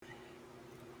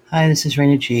Hi, this is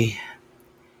Raina G.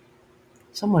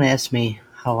 Someone asked me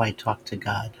how I talk to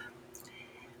God.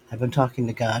 I've been talking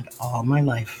to God all my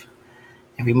life.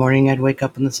 Every morning I'd wake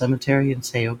up in the cemetery and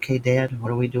say, "Okay, Dad,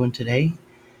 what are we doing today?"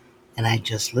 And I'd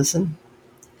just listen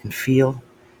and feel,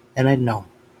 and I'd know.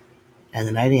 And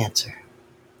then I'd answer,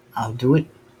 "I'll do it,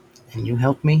 and you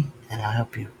help me, and I'll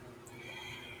help you."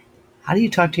 How do you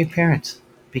talk to your parents?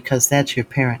 Because that's your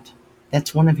parent.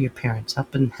 That's one of your parents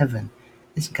up in heaven.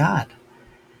 It's God.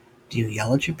 Do you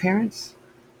yell at your parents?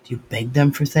 Do you beg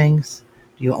them for things?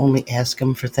 Do you only ask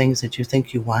them for things that you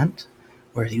think you want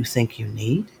or you think you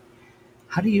need?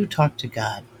 How do you talk to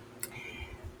God?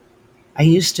 I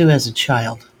used to, as a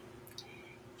child,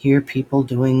 hear people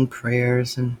doing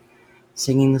prayers and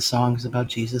singing the songs about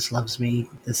Jesus loves me,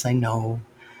 this I know.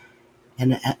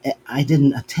 And I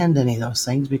didn't attend any of those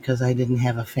things because I didn't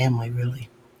have a family really.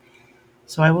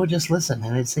 So I would just listen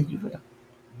and I'd say,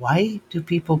 why do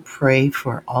people pray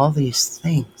for all these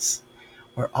things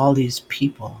or all these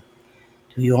people?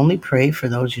 Do you only pray for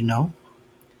those you know?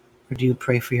 Or do you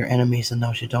pray for your enemies and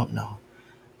those you don't know?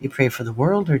 Do you pray for the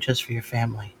world or just for your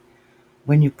family?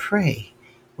 When you pray,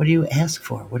 what do you ask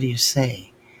for? What do you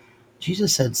say?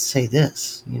 Jesus said, say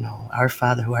this, our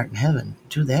Father who art in heaven,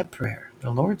 do that prayer, the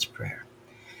Lord's Prayer.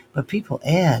 But people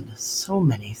add so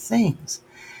many things.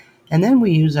 And then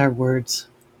we use our words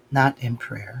not in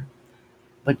prayer.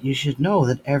 But you should know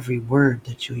that every word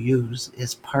that you use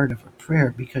is part of a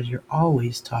prayer because you're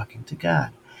always talking to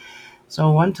God. So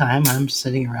one time I'm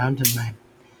sitting around in my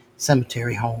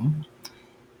cemetery home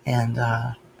and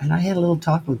I had a little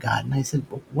talk with God, and I said,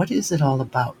 what is it all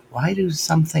about? Why do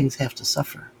some things have to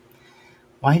suffer?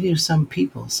 Why do some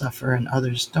people suffer and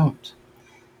others don't?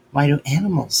 Why do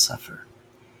animals suffer?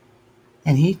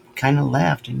 And he kind of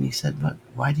laughed and he said, but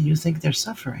why do you think they're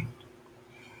suffering?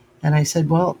 And I said,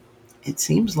 well, it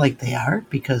seems like they are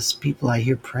because people I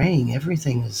hear praying,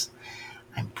 everything is,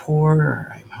 I'm poor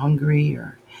or I'm hungry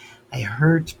or I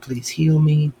hurt, please heal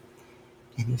me.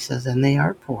 And he says, and they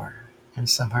are poor and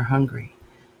some are hungry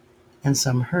and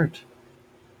some hurt.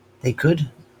 They could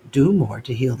do more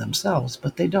to heal themselves,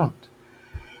 but they don't.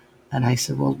 And I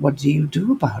said, well, what do you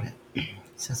do about it? He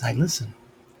says, I listen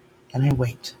and I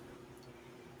wait.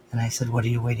 And I said, what are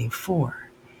you waiting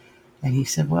for? And he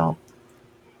said, well,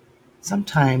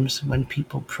 sometimes when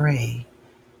people pray,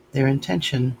 their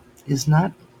intention is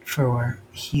not for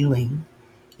healing.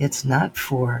 It's not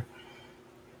for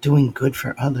doing good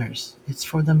for others. It's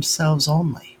for themselves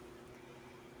only.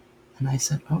 And I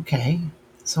said, okay,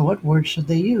 so what words should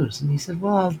they use? And he said,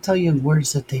 well, I'll tell you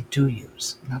words that they do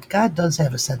use. Now, God does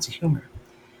have a sense of humor.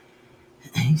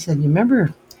 And he said, you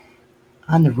remember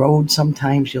on the road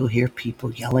sometimes you'll hear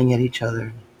people yelling at each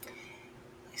other?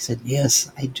 I said,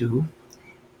 yes, I do.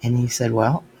 And he said,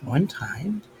 well, one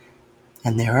time,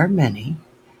 and there are many,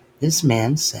 this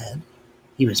man said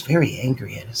he was very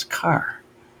angry at his car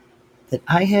that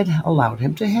I had allowed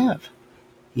him to have.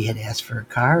 He had asked for a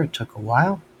car. It took a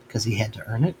while because he had to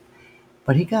earn it,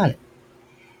 but he got it.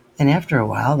 And after a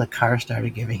while, the car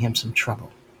started giving him some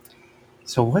trouble.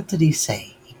 So what did he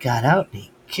say? He got out and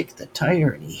he kicked the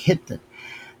tire and he hit the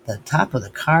top of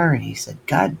the car and he said,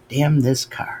 God damn this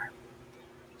car.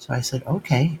 So I said,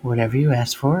 okay, whatever you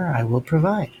ask for, I will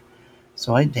provide.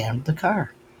 So I damned the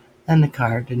car. And the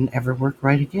car didn't ever work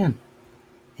right again.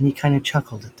 And he kind of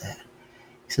chuckled at that.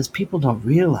 He says, people don't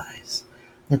realize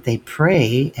that they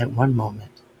pray at one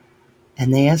moment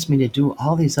and they ask me to do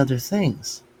all these other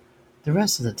things the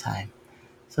rest of the time.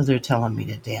 So they're telling me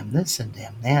to damn this and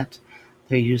damn that.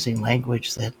 They're using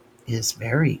language that is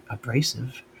very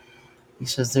abrasive. He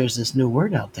says there's this new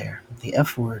word out there, the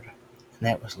F word. And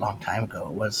that was a long time ago.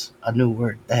 It was a new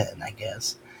word then, I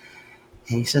guess.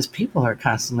 And he says people are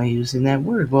constantly using that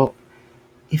word. Well,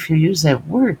 if you use that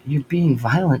word, you're being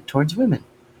violent towards women.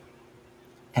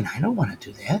 And I don't want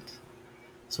to do that.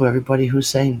 So everybody who's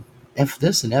saying F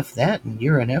this and F that, and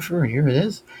you're an F'er and you're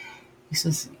this, he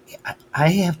says, I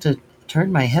have to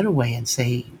turn my head away and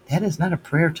say, that is not a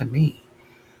prayer to me.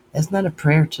 That's not a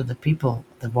prayer to the people,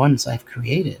 the ones I've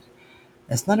created.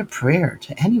 That's not a prayer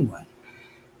to anyone.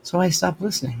 So I stopped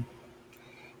listening.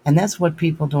 And that's what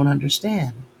people don't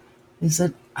understand, is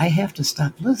that I have to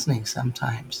stop listening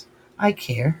sometimes. I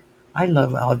care. I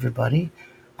love everybody.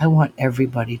 I want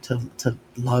everybody to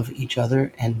love each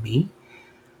other and me.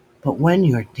 But when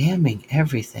you're damning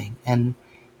everything and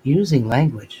using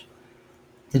language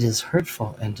that is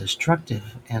hurtful and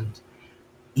destructive and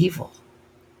evil,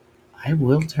 I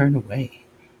will turn away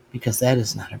because that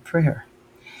is not a prayer.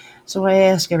 So I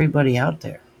ask everybody out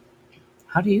there,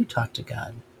 how do you talk to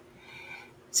God?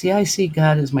 See, I see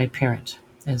God as my parent,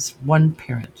 as one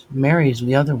parent. Mary is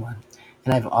the other one.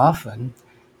 And I've often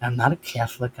I'm not a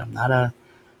Catholic. I'm not a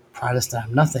Protestant.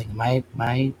 I'm nothing.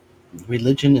 My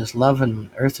religion is love, and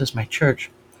earth is my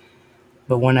church.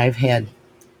 But when I've had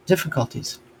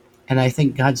difficulties and I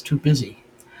think God's too busy,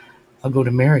 I'll go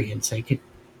to Mary and say,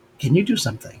 can you do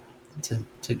something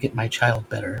to get my child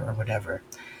better or whatever?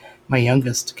 My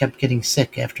youngest kept getting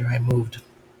sick after I moved,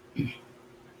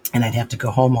 and I'd have to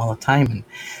go home all the time and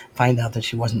find out that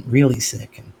she wasn't really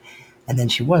sick. And then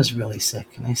she was really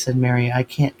sick. And I said, Mary, I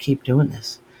can't keep doing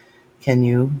this. Can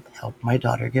you help my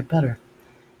daughter get better?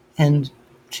 And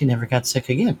she never got sick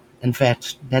again. In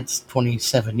fact, that's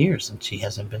 27 years, and she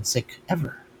hasn't been sick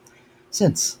ever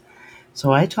since.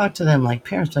 So I talk to them like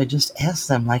parents. I just ask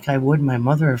them like I would my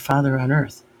mother or father on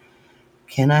earth,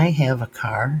 can I have a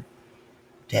car?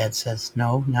 Dad says,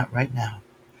 no, not right now.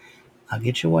 I'll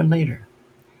get you one later.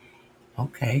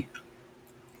 Okay.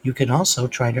 You can also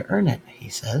try to earn it, he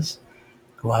says.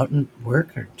 Go out and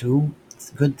work or do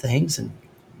good things and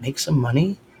make some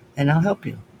money, and I'll help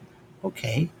you.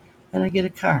 Okay. And I get a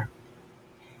car.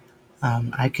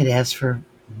 I could ask for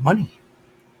money,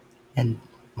 and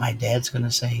my dad's going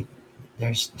to say,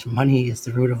 "There's money is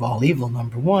the root of all evil."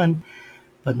 Number one,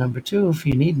 but number two, if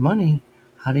you need money,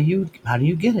 how do you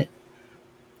get it,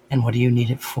 and what do you need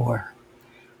it for?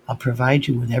 I'll provide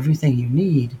you with everything you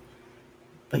need,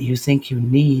 but you think you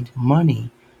need money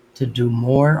to do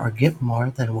more or get more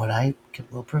than what I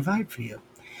will provide for you.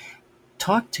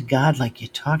 Talk to God like you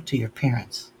talk to your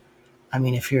parents. I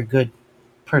mean, if you're a good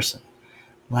person.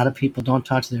 A lot of people don't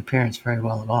talk to their parents very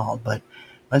well at all, but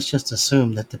let's just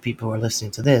assume that the people who are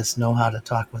listening to this know how to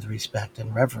talk with respect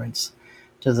and reverence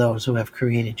to those who have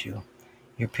created you,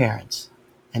 your parents,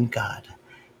 and God.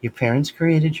 Your parents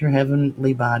created your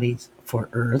heavenly bodies for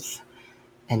earth,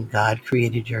 and God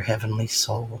created your heavenly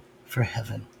soul for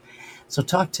heaven. So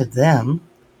talk to them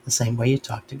the same way you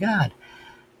talk to God.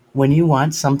 When you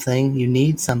want something, you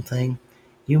need something,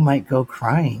 you might go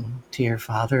crying to your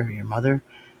father or your mother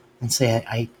and say,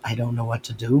 I don't know what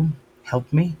to do.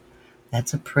 Help me.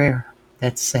 That's a prayer.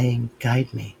 That's saying,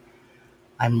 guide me.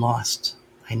 I'm lost.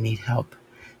 I need help.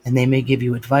 And they may give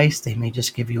you advice. They may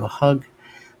just give you a hug.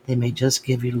 They may just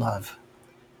give you love.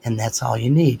 And that's all you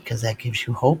need, because that gives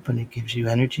you hope and it gives you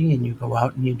energy, and you go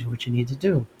out and you do what you need to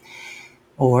do.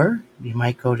 Or you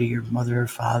might go to your mother or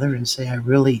father and say, I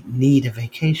really need a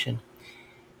vacation.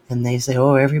 And they say,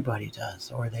 oh, everybody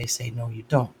does. Or they say, no, you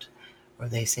don't. Or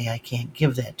they say, I can't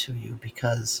give that to you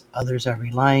because others are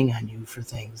relying on you for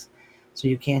things. So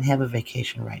you can't have a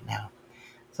vacation right now.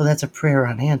 So that's a prayer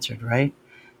unanswered, right?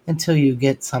 Until you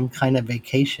get some kind of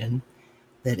vacation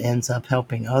that ends up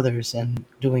helping others and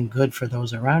doing good for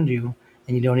those around you,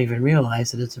 and you don't even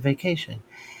realize that it's a vacation.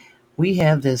 We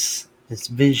have this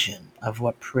vision of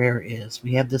what prayer is.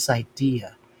 We have this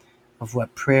idea of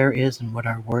what prayer is and what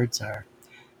our words are.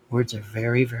 Words are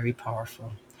very, very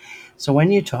powerful. So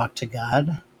when you talk to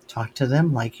God, talk to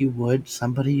them like you would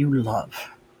somebody you love.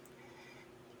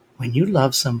 When you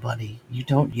love somebody, you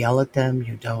don't yell at them,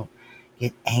 you don't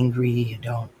get angry, you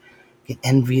don't get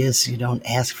envious, you don't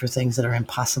ask for things that are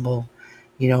impossible,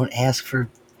 you don't ask for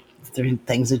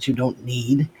things that you don't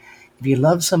need. If you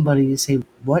love somebody, you say,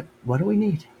 what do we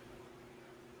need?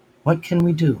 What can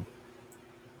we do?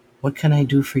 What can I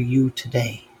do for you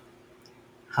today?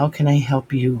 How can I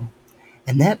help you?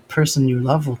 And that person you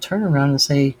love will turn around and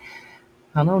say,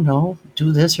 I don't know,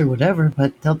 do this or whatever,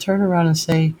 but they'll turn around and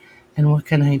say, and what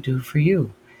can I do for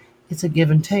you? It's a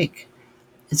give and take.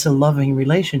 It's a loving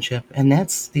relationship. And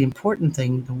that's the important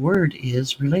thing. The word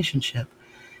is relationship.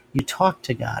 You talk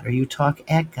to God or you talk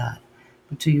at God,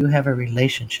 but do you have a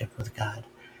relationship with God?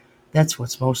 That's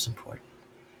what's most important.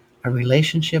 A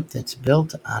relationship that's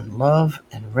built on love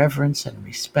and reverence and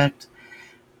respect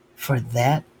for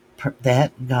that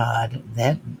God,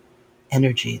 that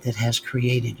energy that has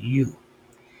created you.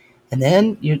 And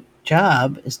then your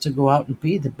job is to go out and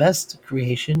be the best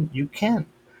creation you can,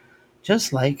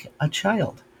 just like a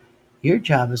child. Your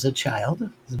job as a child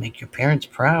is to make your parents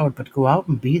proud, but go out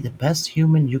and be the best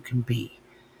human you can be.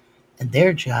 And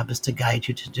their job is to guide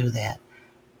you to do that.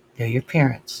 They're your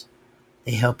parents.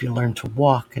 They help you learn to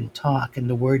walk and talk and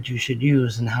the words you should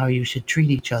use and how you should treat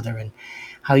each other and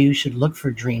how you should look for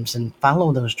dreams and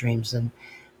follow those dreams and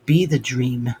be the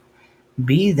dream.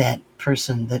 Be that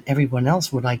person that everyone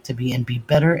else would like to be and be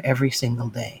better every single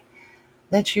day.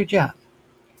 That's your job.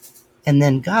 And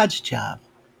then God's job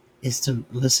is to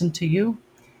listen to you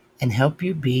and help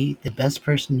you be the best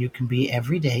person you can be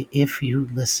every day if you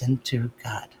listen to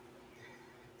God.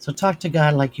 So talk to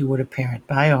God like you would a parent.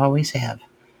 But I always have.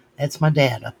 That's my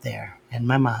dad up there and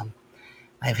my mom.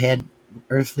 I've had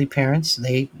earthly parents.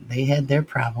 They had their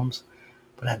problems,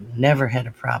 but I've never had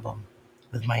a problem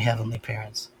with my heavenly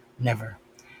parents. Never.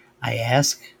 I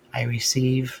ask, I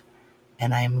receive,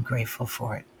 and I am grateful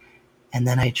for it. And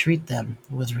then I treat them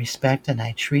with respect, and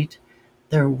I treat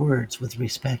their words with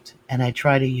respect, and I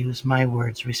try to use my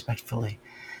words respectfully,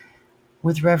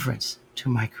 with reverence to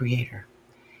my Creator.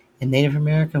 In Native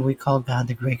America, we call God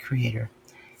the Great Creator.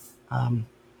 Um,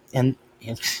 and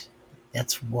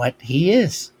that's what He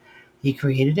is. He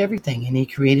created everything, and He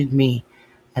created me.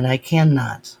 And I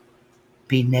cannot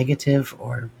be negative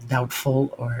or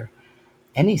doubtful or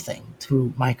anything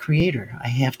to my Creator. I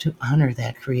have to honor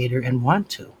that Creator and want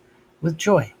to, with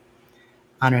joy,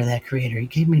 honor that Creator. He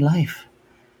gave me life.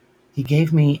 He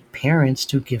gave me parents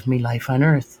to give me life on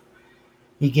earth.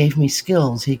 He gave me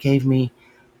skills. He gave me,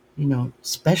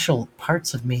 special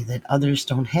parts of me that others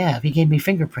don't have. He gave me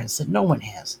fingerprints that no one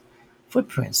has,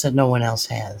 footprints that no one else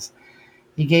has.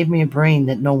 He gave me a brain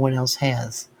that no one else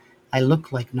has. I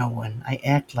look like no one. I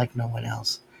act like no one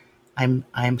else.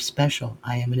 I'm special.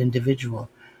 I am an individual,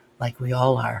 like we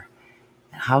all are.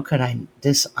 How could I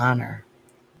dishonor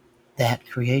that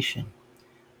creation?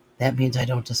 That means I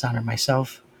don't dishonor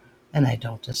myself, and I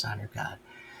don't dishonor God.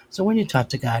 So when you talk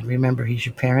to God, remember He's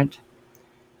your parent.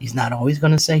 He's not always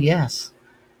going to say yes.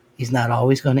 He's not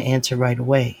always going to answer right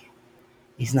away.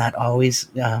 He's not always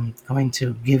going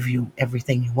to give you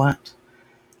everything you want.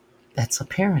 That's a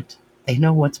parent. They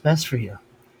know what's best for you.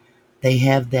 They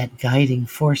have that guiding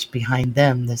force behind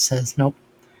them that says, nope,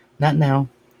 not now,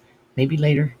 maybe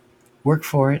later. Work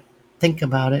for it, think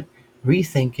about it,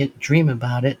 rethink it, dream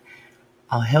about it.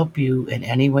 I'll help you in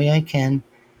any way I can,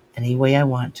 any way I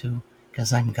want to,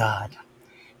 because I'm God.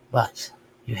 But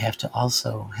you have to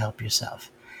also help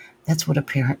yourself. That's what a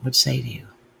parent would say to you.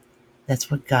 That's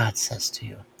what God says to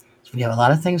you. So we have a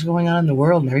lot of things going on in the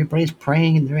world, and everybody's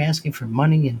praying, and they're asking for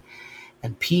money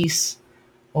and peace.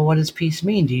 Well, what does peace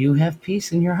mean? Do you have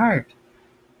peace in your heart?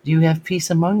 Do you have peace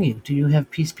among you? Do you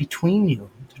have peace between you,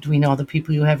 between all the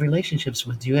people you have relationships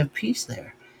with? Do you have peace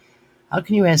there? How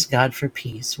can you ask God for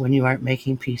peace when you aren't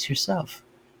making peace yourself?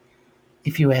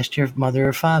 If you asked your mother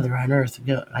or father on earth,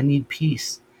 I need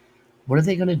peace, what are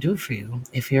they going to do for you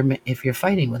if you're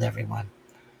fighting with everyone?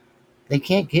 They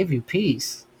can't give you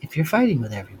peace if you're fighting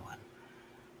with everyone.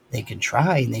 They can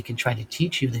try, and they can try to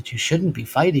teach you that you shouldn't be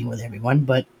fighting with everyone,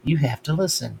 but you have to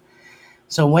listen.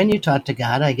 So when you talk to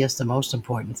God, I guess the most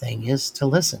important thing is to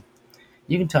listen.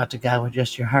 You can talk to God with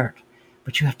just your heart,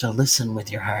 but you have to listen with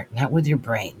your heart, not with your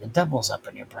brain. The devil's up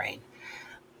in your brain.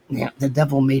 Yeah, the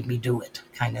devil made me do it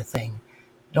kind of thing.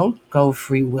 Don't go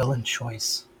free will and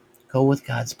choice. Go with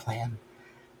God's plan.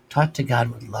 Talk to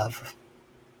God with love.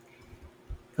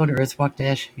 Go to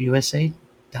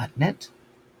earthwalk-usa.net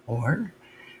or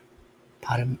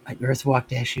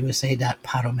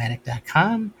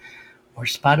earthwalk-usa.podomatic.com or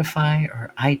Spotify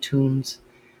or iTunes,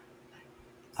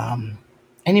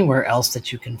 anywhere else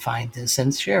that you can find this,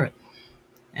 and share it.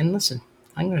 And listen,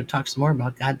 I'm going to talk some more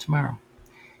about God tomorrow.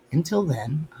 Until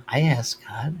then, I ask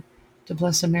God to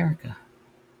bless America.